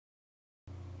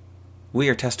We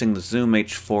are testing the Zoom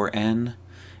H4n,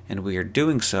 and we are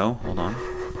doing so, hold on.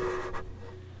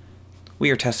 We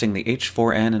are testing the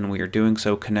H4n, and we are doing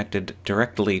so connected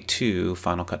directly to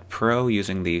Final Cut Pro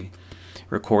using the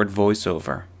record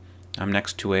voiceover. I'm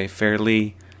next to a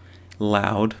fairly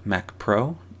loud Mac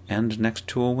Pro and next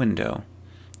to a window.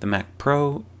 The Mac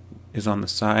Pro is on the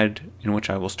side in which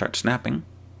I will start snapping.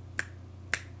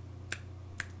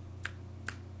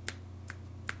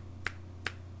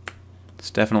 It's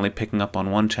definitely picking up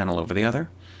on one channel over the other.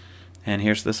 And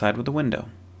here's the side with the window.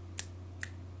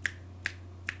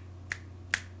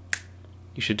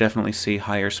 You should definitely see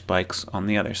higher spikes on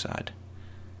the other side.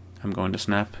 I'm going to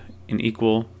snap in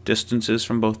equal distances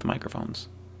from both the microphones.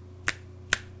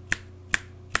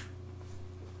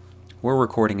 We're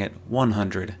recording at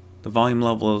 100. The volume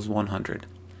level is 100.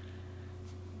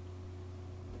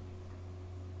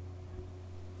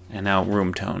 And now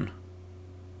room tone.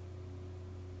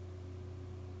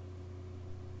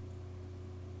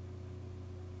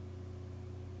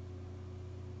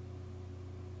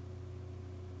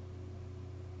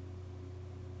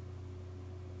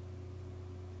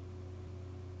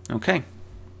 Okay.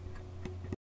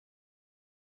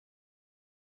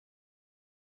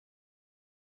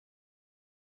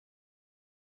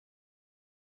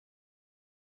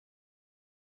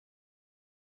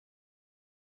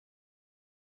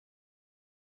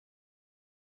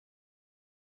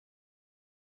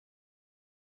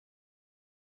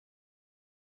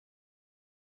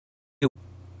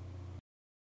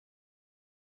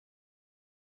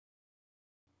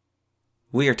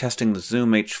 We are testing the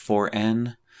Zoom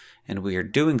H4n, and we are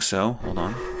doing so, hold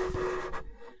on.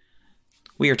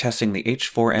 We are testing the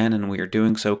H4n, and we are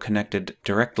doing so connected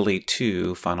directly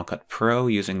to Final Cut Pro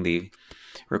using the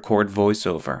record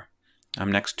voiceover.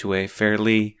 I'm next to a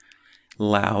fairly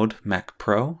loud Mac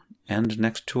Pro and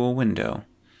next to a window.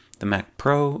 The Mac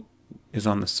Pro is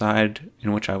on the side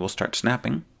in which I will start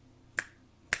snapping.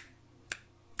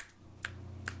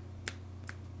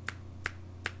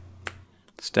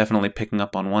 It's definitely picking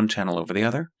up on one channel over the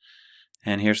other.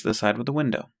 And here's the side with the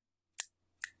window.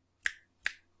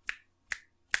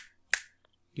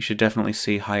 You should definitely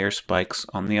see higher spikes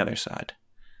on the other side.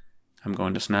 I'm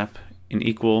going to snap in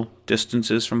equal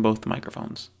distances from both the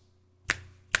microphones.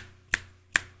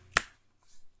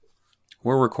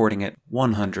 We're recording at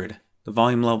 100. The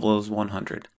volume level is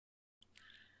 100.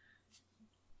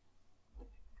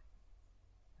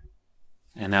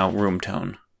 And now room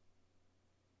tone.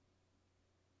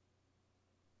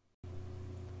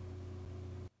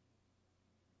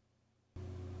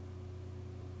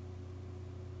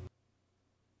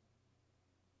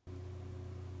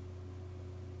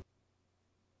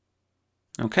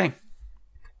 Okay.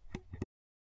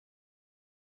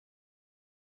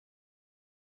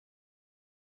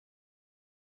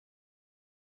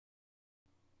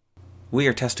 We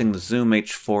are testing the Zoom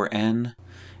H4n,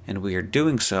 and we are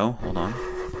doing so, hold on.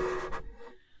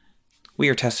 We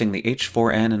are testing the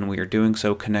H4n, and we are doing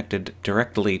so connected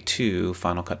directly to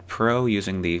Final Cut Pro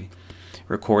using the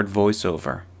record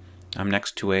voiceover. I'm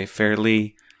next to a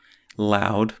fairly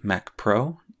loud Mac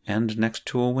Pro and next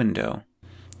to a window.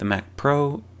 The Mac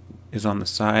Pro is on the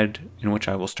side in which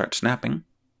I will start snapping.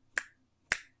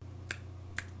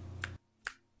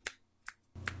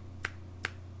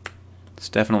 It's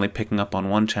definitely picking up on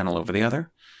one channel over the other.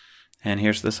 And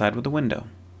here's the side with the window.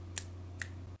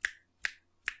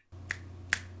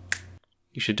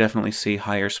 You should definitely see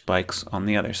higher spikes on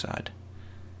the other side.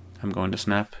 I'm going to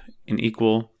snap in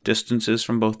equal distances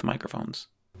from both the microphones.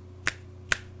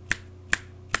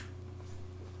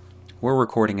 We're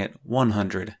recording at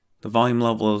 100. The volume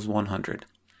level is 100.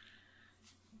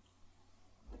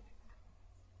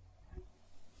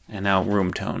 And now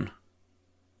room tone.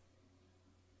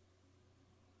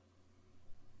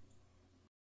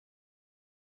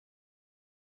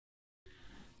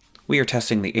 We are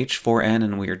testing the H4n,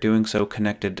 and we are doing so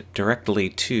connected directly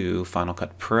to Final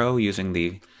Cut Pro using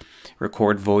the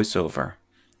record voiceover.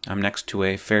 I'm next to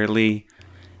a fairly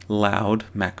loud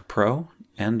Mac Pro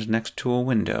and next to a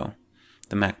window.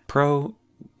 The Mac Pro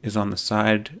is on the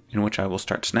side in which I will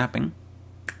start snapping.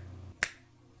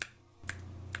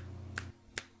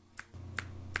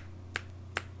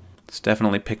 It's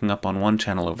definitely picking up on one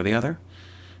channel over the other.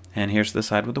 And here's the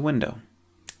side with the window.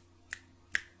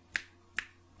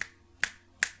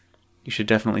 You should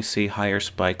definitely see higher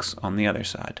spikes on the other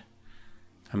side.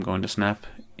 I'm going to snap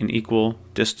in equal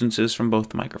distances from both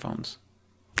the microphones.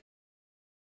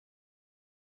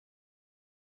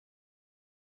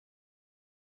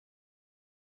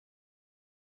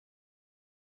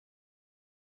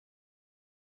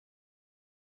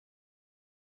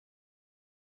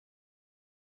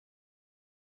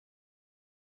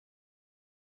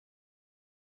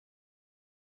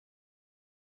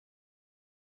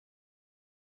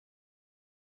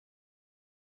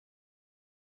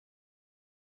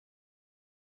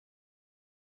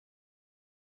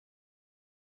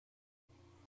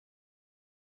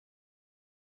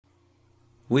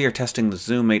 We are testing the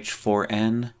Zoom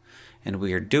H4n, and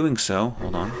we are doing so,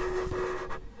 hold on.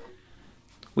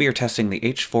 We are testing the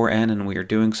H4n, and we are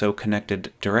doing so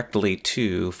connected directly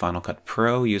to Final Cut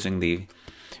Pro using the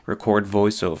record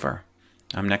voiceover.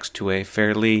 I'm next to a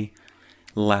fairly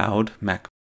loud Mac